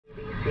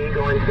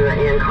going to the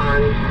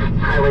Ancon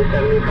Highway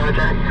 70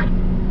 project.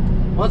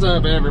 What's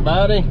up,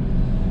 everybody?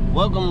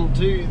 Welcome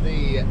to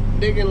the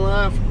Digging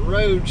Life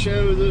Road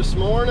Show this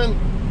morning.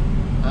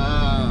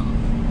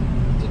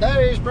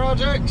 Today's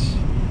project's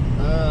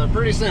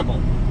pretty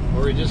simple.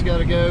 We just got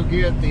to go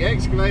get the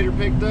excavator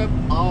picked up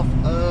off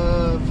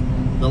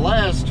of the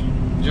last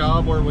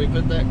job where we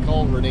put that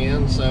culvert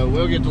in, so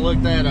we'll get to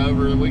look that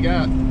over. We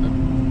got a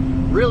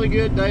really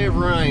good day of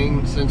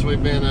rain since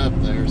we've been up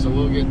there, so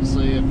we'll get to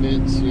see if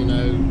it's, you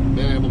know,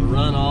 been able to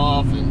run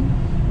off and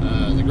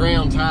the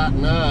ground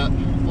tighten up,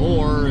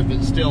 or if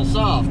it's still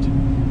soft.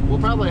 We'll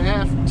probably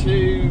have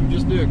to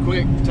just do a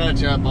quick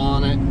touch up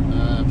on it.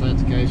 If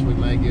that's the case, we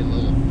may get a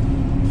little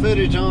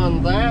footage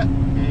on that,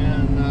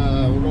 and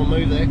we're going to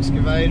move the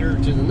excavator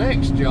to the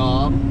next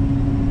job,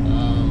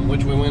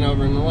 which we went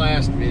over in the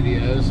last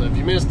video. So if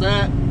you missed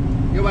that,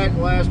 go back to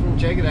the last one,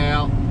 check it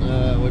out.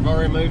 We've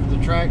already moved the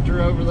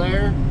tractor over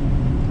there.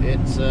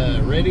 It's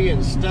ready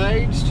and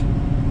staged.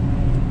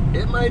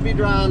 It may be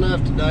dry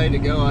enough today to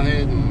go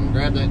ahead and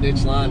grab that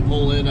ditch line,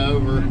 pull it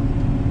over,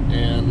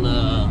 and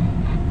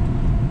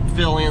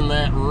fill in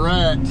that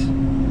rut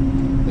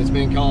that's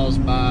been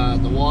caused by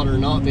the water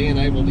not being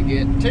able to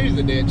get to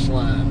the ditch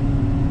line.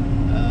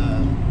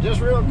 Just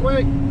real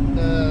quick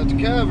to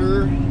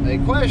cover a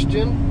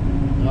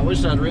question. I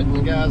wish I'd written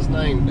the guy's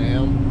name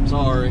down,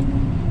 sorry.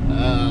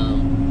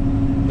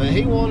 But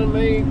he wanted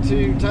me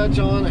to touch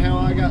on how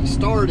I got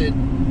started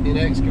in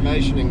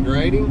excavation and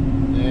grading.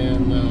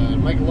 And to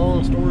make a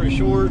long story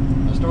short,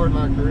 I started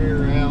my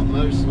career out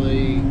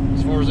mostly,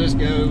 as far as this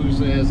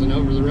goes, as an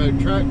over-the-road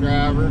truck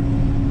driver.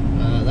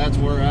 That's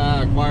where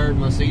I acquired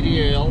my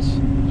CDLs.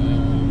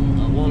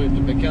 I wanted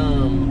to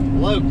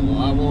become local.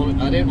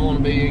 I didn't want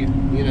to be,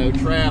 you know,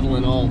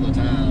 traveling all the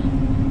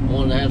time. I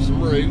wanted to have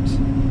some roots.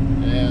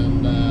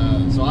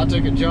 And so I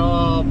took a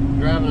job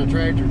driving a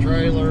tractor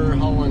trailer,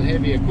 hauling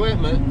heavy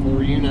equipment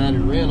for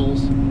United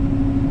Rentals.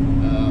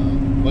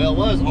 Well, it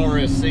was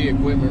RSC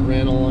Equipment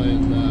Rental,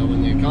 and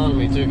when the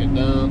economy took a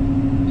dump,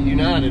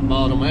 United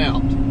bought them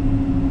out.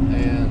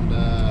 And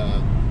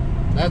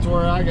that's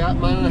where I got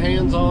my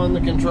hands on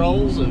the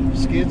controls of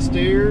skid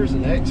steers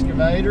and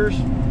excavators.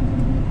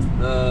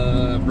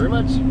 Pretty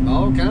much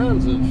all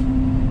kinds of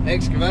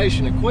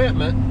excavation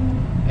equipment.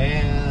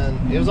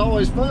 And it was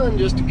always fun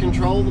just to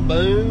control the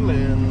boom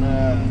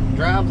and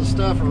drive the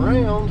stuff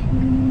around.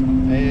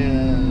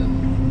 And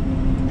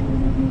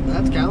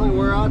that's kind of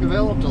where I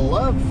developed a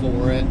love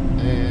for it.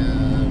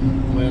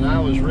 And when I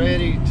was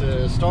ready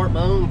to start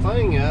my own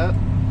thing up,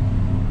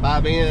 by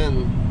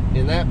being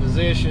in that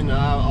position,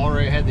 I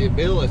already had the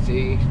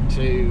ability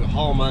to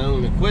haul my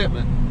own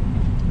equipment.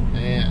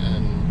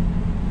 And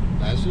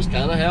that's just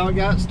kind of how I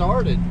got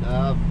started.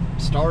 I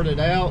started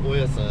out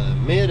with a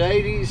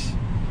mid-80s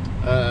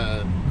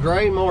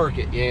gray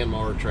market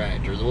Yanmar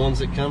tractor, the ones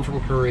that come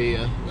from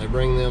Korea. They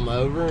bring them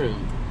over,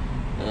 and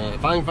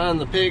if I can find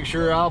the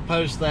picture, I'll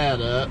post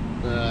that up.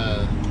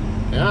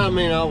 And I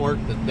mean, I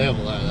worked the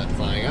devil out of that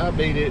thing. I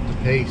beat it to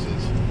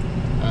pieces.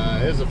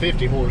 It was a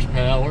 50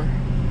 horsepower.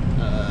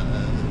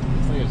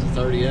 I think it was a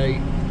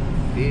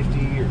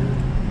 3850 or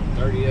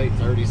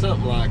 3830,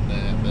 something like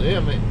that. But I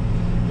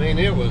mean,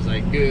 it was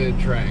a good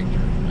tractor,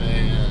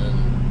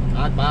 and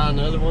I'd buy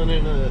another one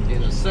in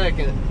a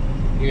second,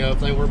 you know, if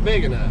they were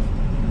big enough.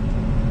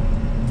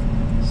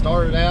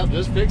 Started out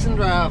just fixing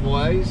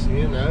driveways,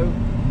 you know,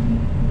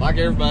 like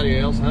everybody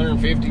else,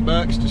 150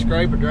 bucks to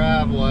scrape a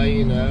driveway,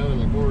 you know,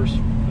 and of course,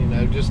 you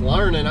know, just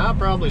learning, I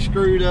probably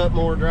screwed up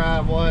more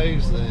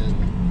driveways than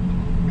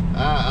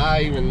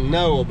I even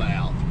know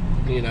about.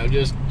 You know,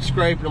 just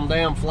scraping them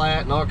down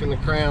flat, knocking the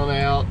crown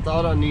out,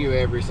 thought I knew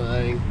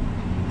everything.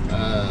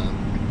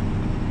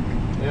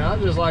 You know, I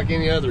was just like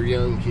any other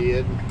young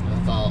kid. I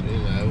thought, you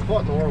know,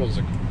 what in the world does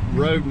a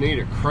road need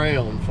a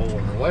crown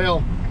for?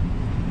 Well,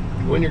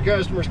 when your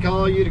customers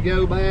call you to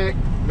go back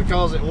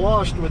because it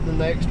washed with the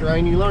next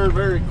rain, you learn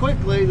very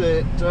quickly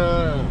that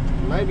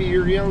maybe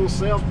your young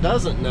self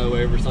doesn't know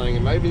everything,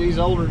 and maybe these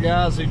older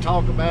guys who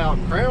talk about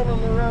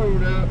crowning the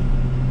road up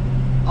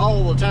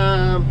all the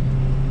time,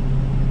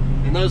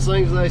 and those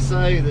things they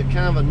say that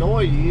kind of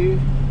annoy you,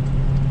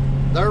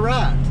 they're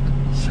right.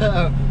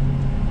 So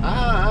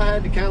I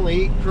had to kind of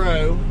eat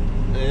crow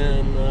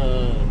and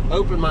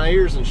open my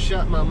ears and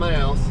shut my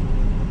mouth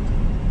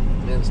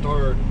and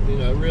start, you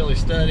know, really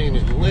studying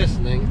and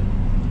listening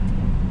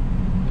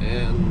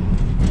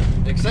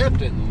and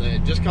accepting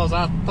that just because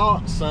I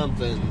thought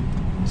something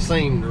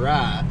seemed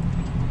right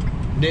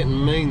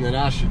didn't mean that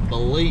I should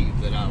believe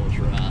that I was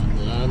right,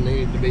 that I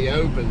needed to be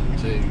open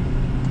to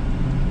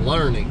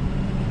learning.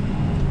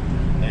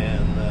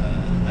 And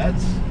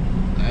that's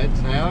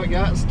how it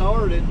got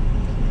started.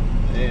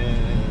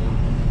 And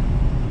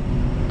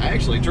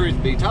actually,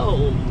 truth be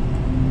told,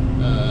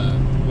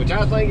 which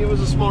I think it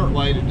was a smart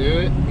way to do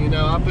it. You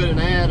know, I put an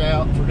ad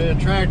out for doing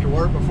tractor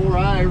work before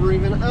I ever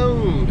even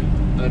owned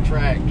a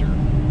tractor.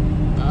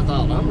 I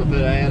thought, I'm gonna put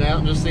an ad out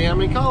and just see how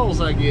many calls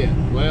I get.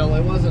 Well,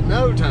 it wasn't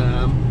no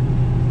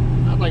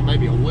time. I think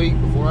maybe a week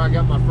before I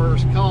got my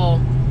first call.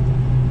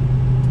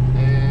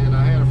 And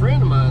I had a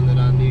friend of mine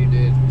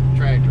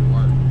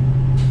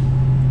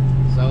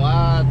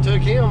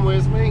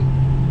with me,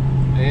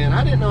 and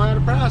I didn't know how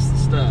to price the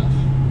stuff.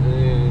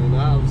 And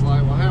I was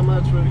like, well, how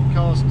much would it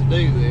cost to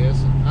do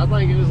this? I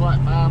think it was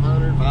like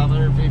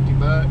 550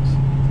 bucks.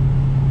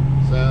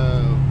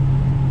 So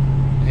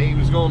he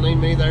was gonna need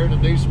me there to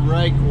do some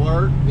rake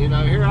work. You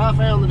know, here I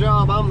found the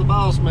job, I'm the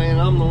boss man,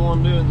 I'm the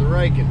one doing the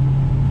raking.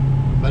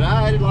 But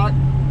I had like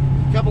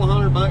a couple of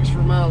 $100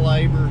 for my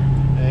labor,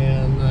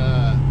 and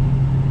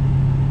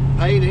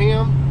paid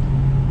him,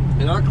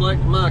 and I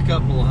collected my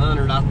couple of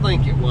 $100, I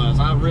think it was.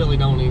 I really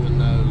don't even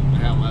know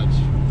how much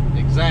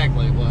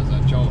exactly it was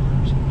I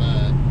charged.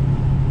 But,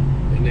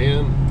 and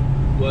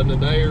then, wasn't a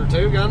day or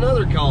two, got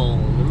another call,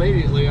 and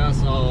immediately I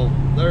saw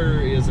there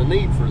is a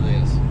need for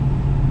this.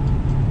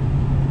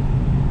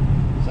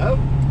 So,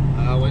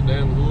 I went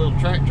down to the little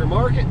tractor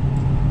market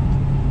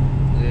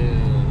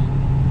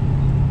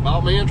and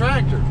bought me a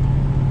tractor.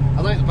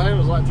 I think the payment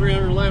was like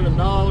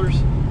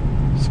 $311.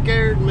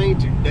 Scared me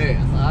to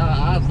death.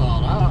 I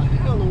thought,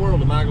 how in the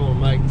world am I going to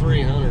make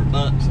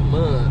 $300 a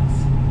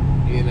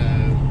month, you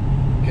know,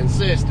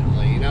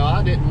 consistently? You know,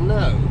 I didn't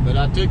know, but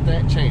I took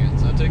that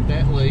chance. I took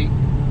that leap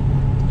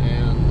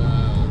and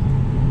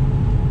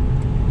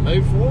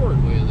moved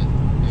forward with it.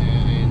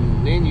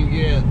 And then you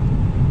get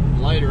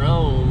later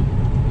on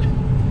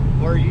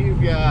where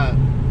you've got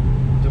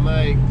to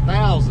make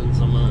thousands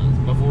a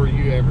month before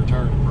you ever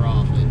turn a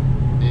profit.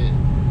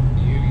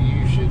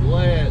 You should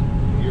let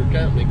your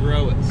company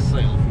grow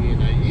itself. You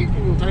know, you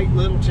can take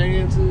little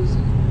chances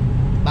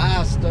and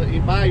buy stuff.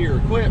 You buy your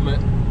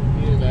equipment,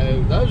 you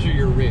know, those are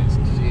your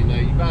risks. You know,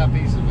 you buy a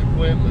piece of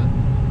equipment,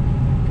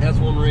 that's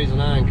one reason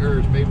I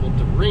encourage people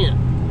to rent,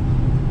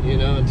 you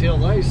know, until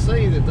they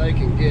see that they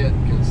can get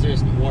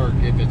consistent work.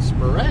 If it's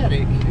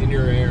sporadic in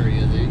your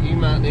area, that you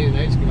might need an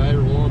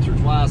excavator once or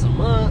twice a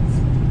month,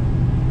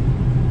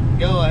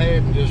 go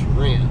ahead and just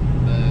rent.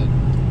 But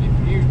if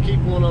you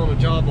keep one on a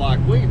job like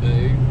we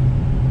do,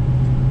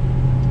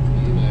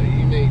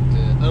 need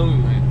to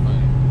own that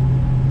thing.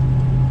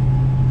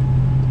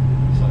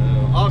 So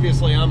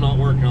obviously I'm not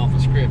working off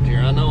a script here.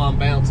 I know I'm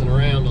bouncing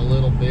around a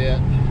little bit.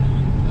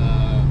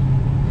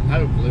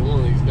 Hopefully one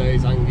of these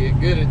days I can get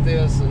good at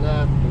this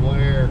enough to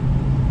where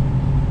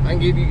I can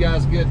give you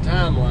guys a good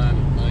timeline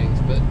of things.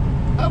 But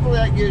hopefully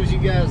that gives you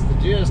guys the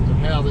gist of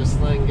how this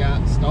thing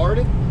got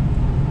started.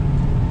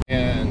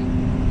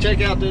 And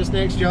check out this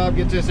next job,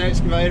 get this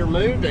excavator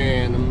moved,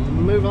 and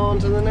move on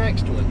to the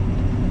next one.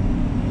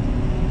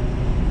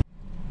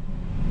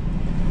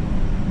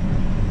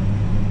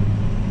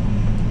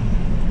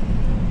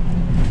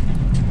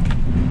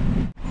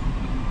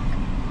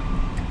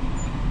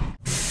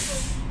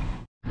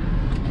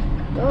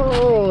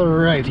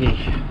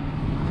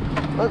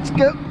 Let's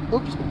go.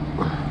 Oops,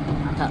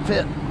 that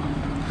fit.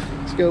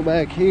 Let's go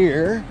back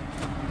here.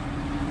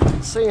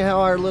 See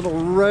how our little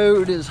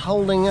road is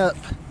holding up.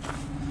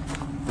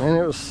 And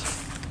it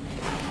was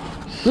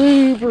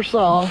super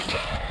soft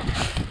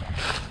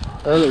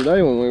the other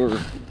day when we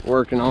were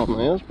working on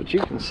this, but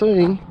you can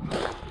see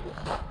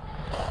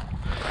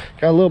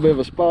got a little bit of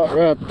a spot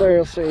right there.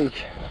 Let's see.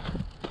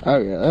 Oh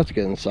yeah, that's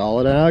good and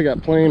solid. I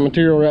got plenty of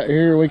material right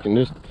here. We can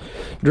just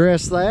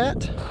dress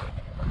that.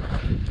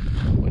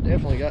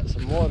 Definitely got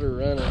some water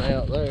running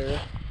out there.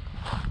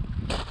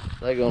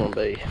 They're gonna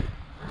be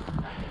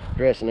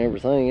dressing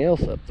everything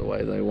else up the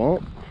way they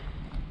want.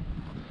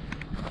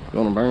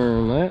 Gonna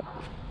burn that.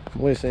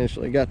 We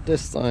essentially got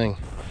this thing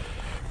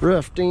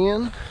roughed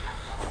in.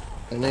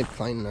 They need to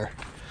clean their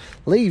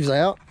leaves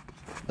out,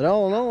 but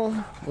all in all,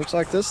 looks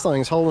like this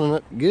thing's holding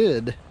up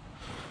good.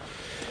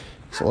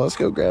 So let's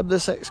go grab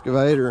this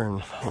excavator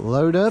and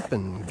load up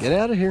and get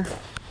out of here.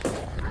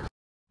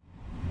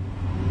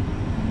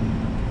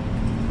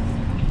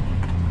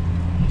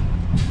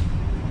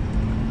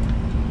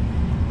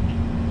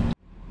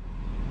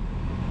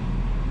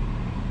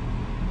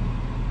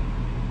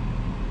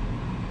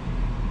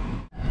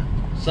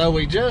 So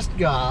we just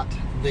got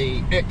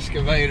the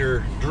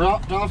excavator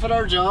dropped off at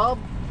our job,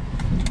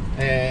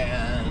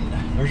 and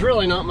there's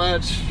really not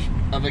much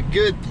of a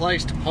good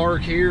place to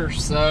park here,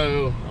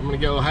 so I'm gonna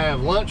go have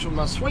lunch with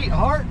my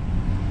sweetheart,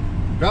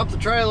 drop the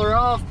trailer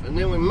off, and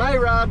then we may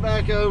ride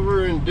back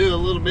over and do a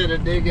little bit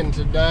of digging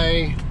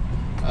today.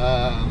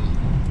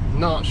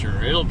 Not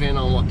sure, it'll depend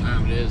on what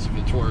time it is, if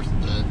it's worth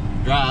the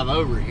drive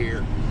over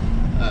here.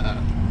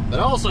 But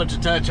also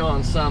to touch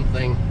on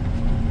something,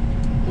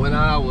 when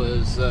I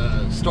was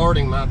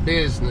starting my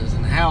business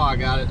and how I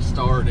got it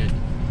started.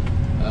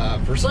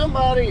 For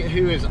somebody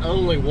who has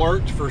only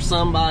worked for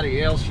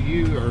somebody else,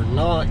 you are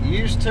not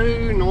used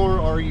to, nor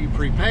are you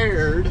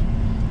prepared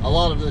a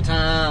lot of the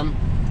time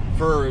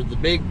for the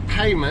big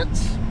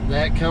payments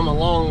that come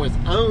along with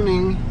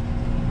owning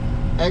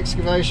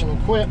excavation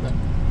equipment.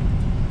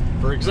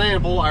 For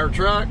example, our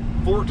truck,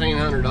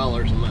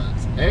 $1,400 a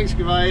month.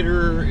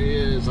 Excavator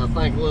is, I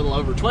think, a little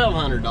over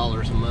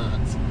 $1,200 a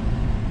month.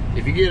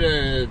 If you get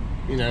a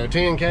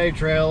 10K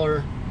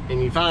trailer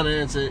and you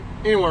finance it,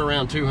 anywhere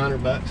around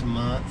 $200 a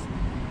month.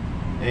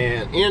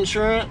 And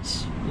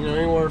insurance,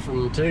 anywhere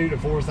from $2,000 to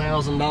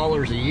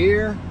 $4,000 a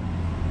year.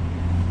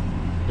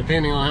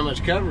 depending on how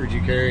much coverage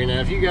you carry. Now,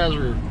 if you guys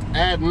are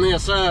adding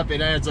this up,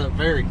 it adds up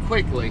very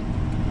quickly.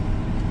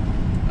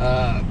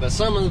 But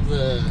some of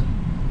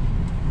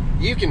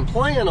you can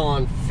plan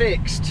on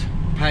fixed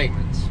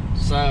payments.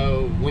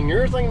 So when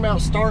you're thinking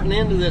about starting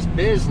into this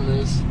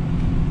business,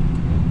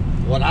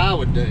 what I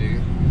would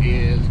do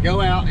is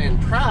go out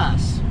and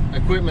price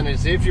equipment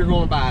as if you're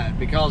going to buy it,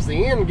 because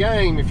the end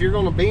game, if you're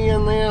going to be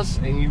in this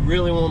and you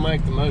really want to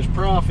make the most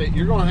profit,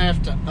 you're going to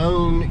have to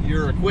own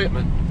your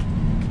equipment.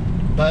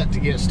 But to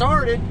get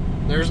started,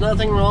 there's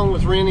nothing wrong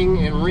with renting,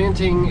 and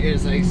renting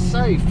is a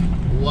safe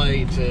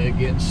way to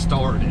get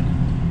started.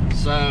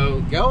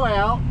 So go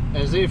out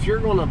as if you're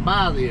going to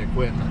buy the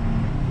equipment.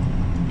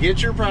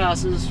 Get your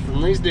prices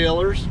from these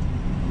dealers,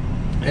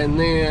 and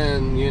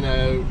then, you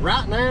know,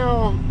 right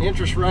now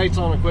interest rates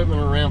on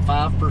equipment are around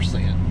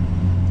 5%.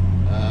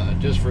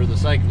 Just for the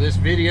sake of this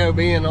video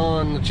being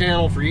on the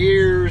channel for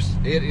years,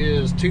 it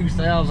is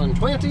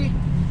 2020.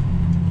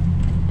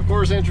 Of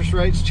course, interest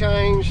rates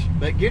change,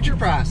 but get your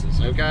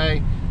prices,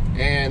 okay?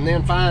 And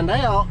then find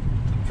out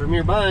from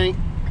your bank,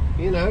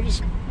 you know,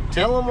 just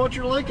tell them what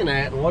you're looking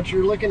at and what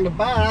you're looking to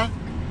buy,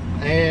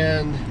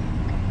 and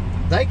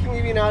they can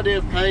give you an idea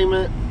of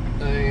payment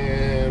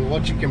and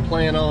what you can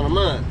plan on a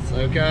month,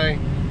 okay?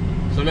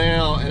 So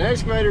now, an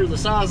excavator the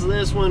size of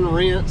this one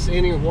rents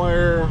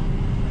anywhere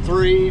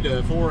 $300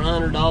 to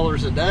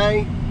 $400 a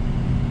day.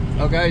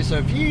 Okay, so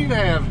if you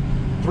have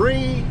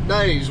 3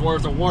 days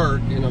worth of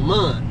work in a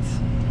month,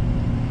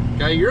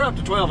 okay, you're up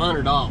to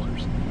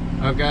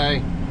 $1,200.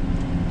 Okay,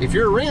 if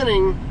you're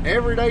renting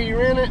every day you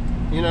rent it,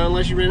 you know,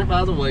 unless you rent it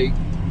by the week,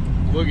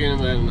 we'll get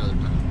into that another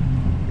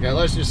time. Okay,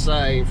 let's just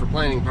say for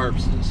planning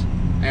purposes,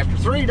 after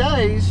 3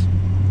 days,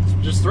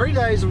 just 3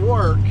 days of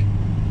work,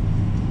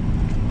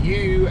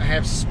 you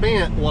have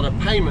spent what a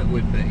payment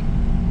would be,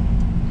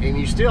 and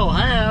you still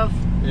have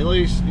at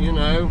least, you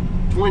know,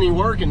 20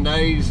 working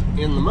days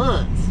in the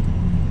month.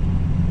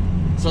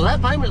 So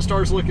that payment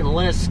starts looking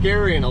less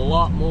scary and a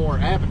lot more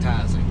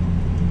appetizing.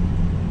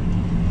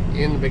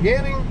 In the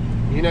beginning,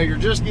 you know, you're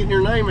just getting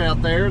your name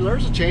out there.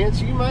 There's a chance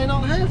you may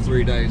not have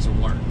 3 days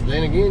of work.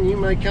 Then again, you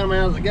may come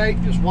out of the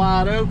gate just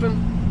wide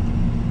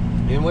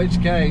open, in which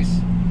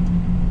case,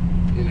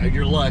 you know,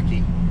 you're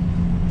lucky.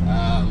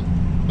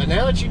 But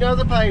now that you know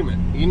the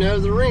payment, you know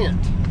the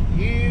rent,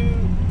 you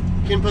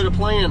can put a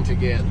plan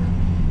together,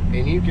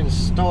 and you can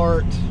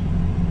start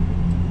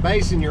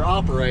basing your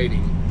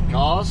operating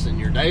costs and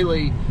your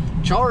daily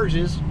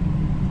charges.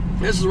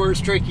 This is where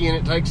it's tricky, and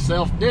it takes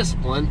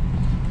self-discipline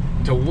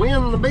to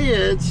win the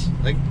bids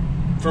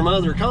from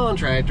other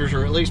contractors,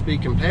 or at least be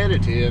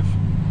competitive.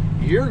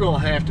 You're going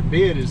to have to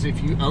bid as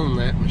if you own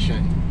that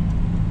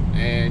machine,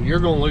 and you're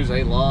going to lose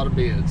a lot of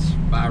bids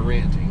by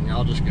renting.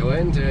 I'll just go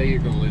ahead and tell you,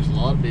 you're going to lose a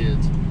lot of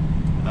bids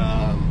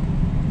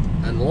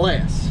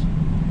unless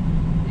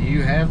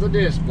you have the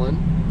discipline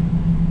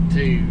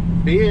to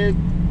bid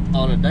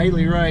on a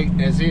daily rate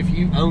as if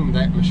you own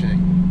that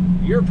machine.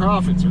 Your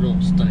profits are going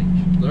to stink.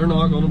 They're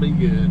not going to be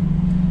good.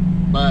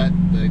 But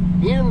the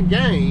end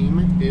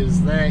game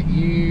is that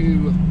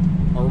you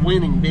are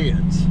winning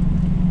bids.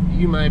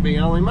 You may be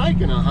only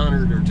making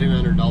 $100 or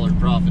 $200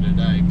 profit a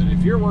day, but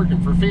if you're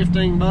working for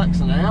 15 bucks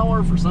an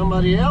hour for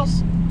somebody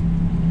else,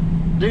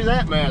 do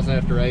that math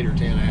after 8 or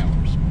 10 hours.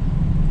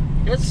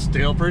 It's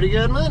still pretty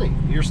good money.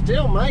 You're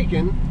still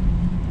making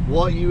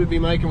what you would be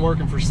making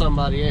working for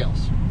somebody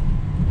else.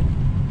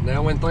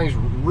 Now, when things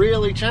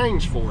really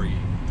change for you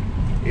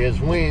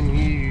is when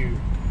you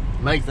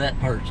make that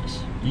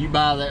purchase. You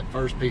buy that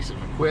first piece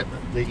of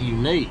equipment that you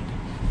need,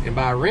 and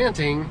by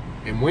renting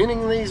and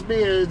winning these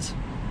bids,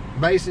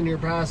 basing your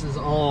prices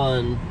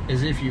on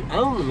as if you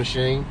own the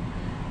machine,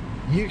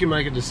 you can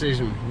make a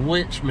decision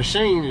which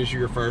machine is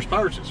your first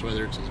purchase,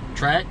 whether it's a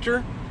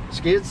tractor,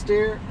 skid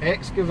steer,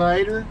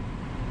 excavator,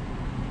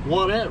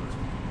 whatever.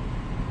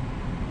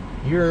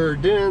 You're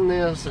doing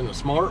this in a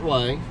smart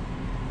way.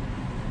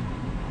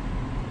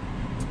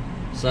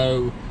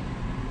 So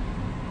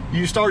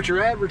you start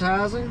your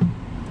advertising,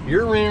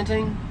 you're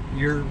renting,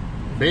 you're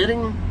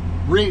bidding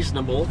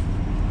reasonable,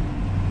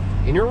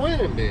 and you're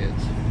winning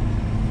bids.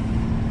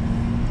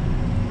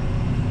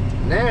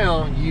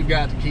 Now you've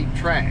got to keep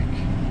track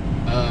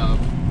of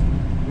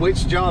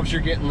which jobs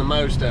you're getting the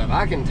most of.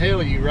 I can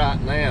tell you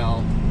right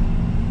now,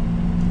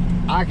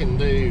 I can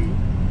do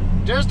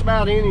just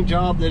about any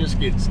job that a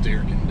skid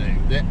steer can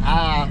do that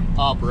I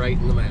operate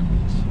in the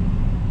mountains.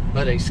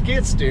 But a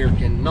skid steer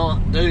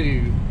cannot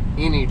do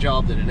any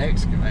job that an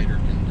excavator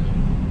can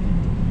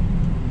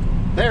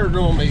do. There are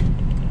going to be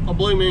a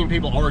blue million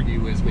people argue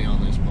with me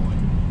on this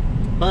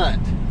point. But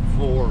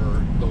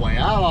for the way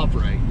I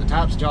operate, the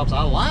types of jobs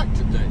I like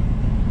to do,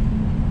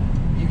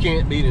 you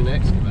can't beat an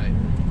excavator.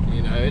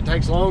 You know, it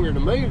takes longer to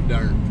move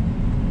dirt,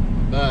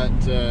 but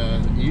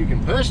you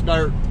can push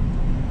dirt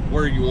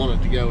where you want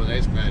it to go with an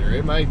excavator.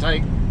 It may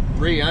take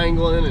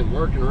re-angling and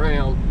working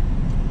around,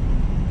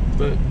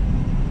 but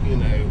you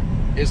know,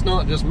 it's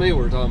not just me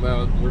we're talking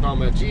about. We're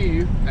talking about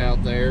you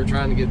out there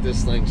trying to get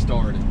this thing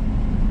started.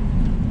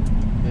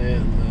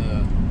 And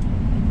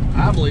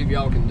I believe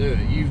y'all can do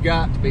it. You've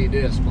got to be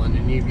disciplined,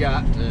 and you've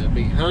got to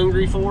be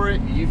hungry for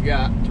it. You've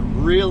got to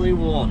really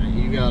want it.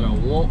 You got to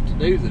want to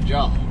do the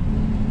job.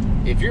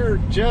 If you're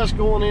just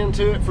going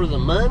into it for the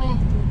money,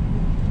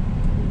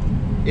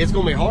 it's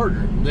going to be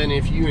harder than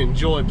if you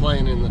enjoy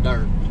playing in the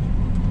dirt.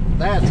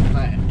 That's a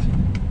fact.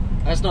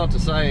 That's not to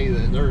say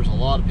that there's a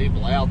lot of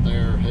people out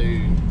there who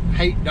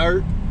hate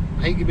dirt,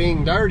 hate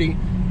being dirty,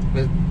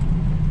 but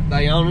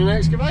they own an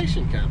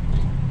excavation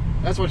company.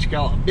 That's what you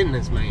call a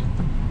businessman.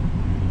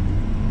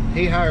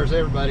 He hires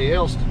everybody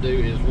else to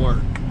do his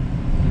work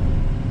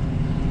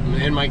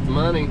and make the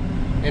money,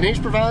 and he's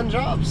providing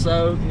jobs.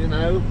 So, you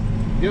know,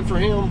 good for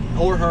him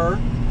or her.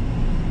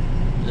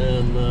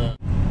 And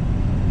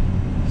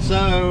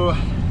so,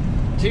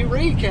 to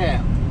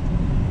recap,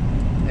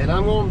 and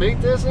I'm going to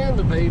beat this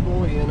into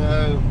people, you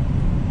know,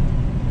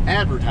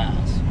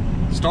 advertise.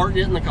 Start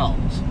getting the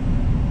calls.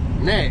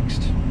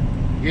 Next,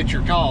 get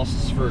your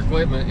costs for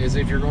equipment as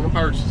if you're going to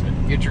purchase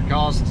it. Get your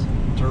costs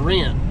to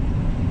rent.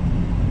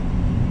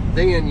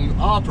 Then you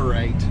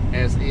operate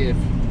as if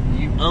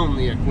you own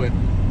the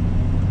equipment.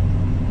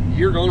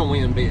 You're going to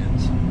win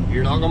bids.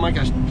 You're not going to make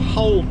a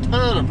whole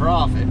ton of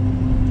profit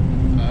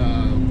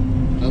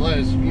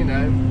unless, you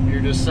know,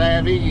 you're just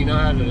savvy, you know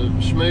how to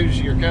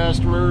schmooze your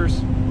customers.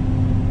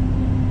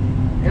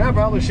 And I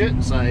probably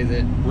shouldn't say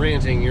that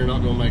renting you're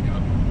not going to make a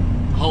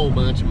whole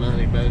bunch of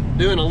money, but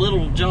doing a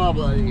little job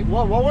like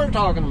what we're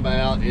talking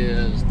about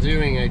is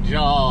doing a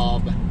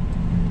job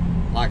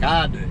like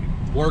I do,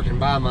 working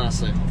by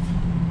myself,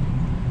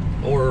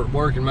 or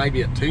working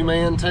maybe a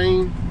two-man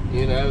team,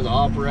 you know, the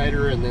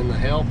operator and then the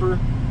helper.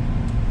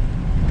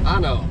 I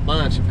know a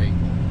bunch of people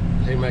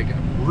who make a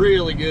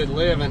really good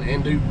living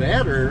and do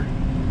better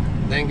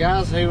than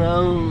guys who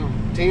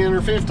own 10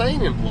 or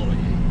 15 employees.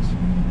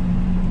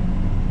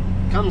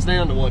 Comes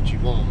down to what you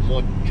want,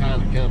 what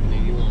kind of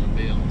company you want to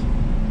build.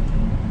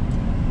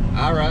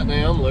 I right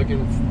now am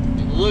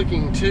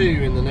looking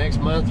to, in the next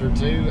month or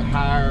two,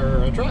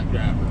 hire a truck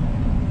driver.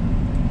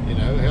 You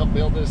know, help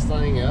build this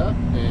thing up,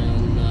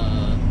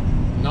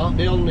 and not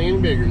building any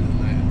bigger than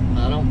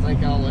that. I don't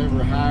think I'll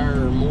ever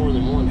hire more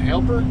than one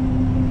helper.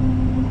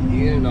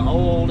 You get in a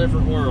whole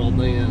different world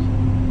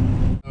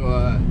then.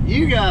 So,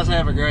 you guys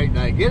have a great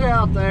day. Get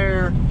out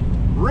there,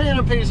 rent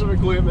a piece of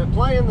equipment,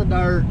 play in the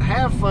dirt,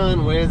 have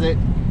fun with it.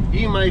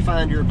 You may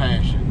find your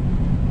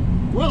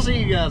passion. We'll see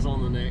you guys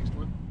on the next one.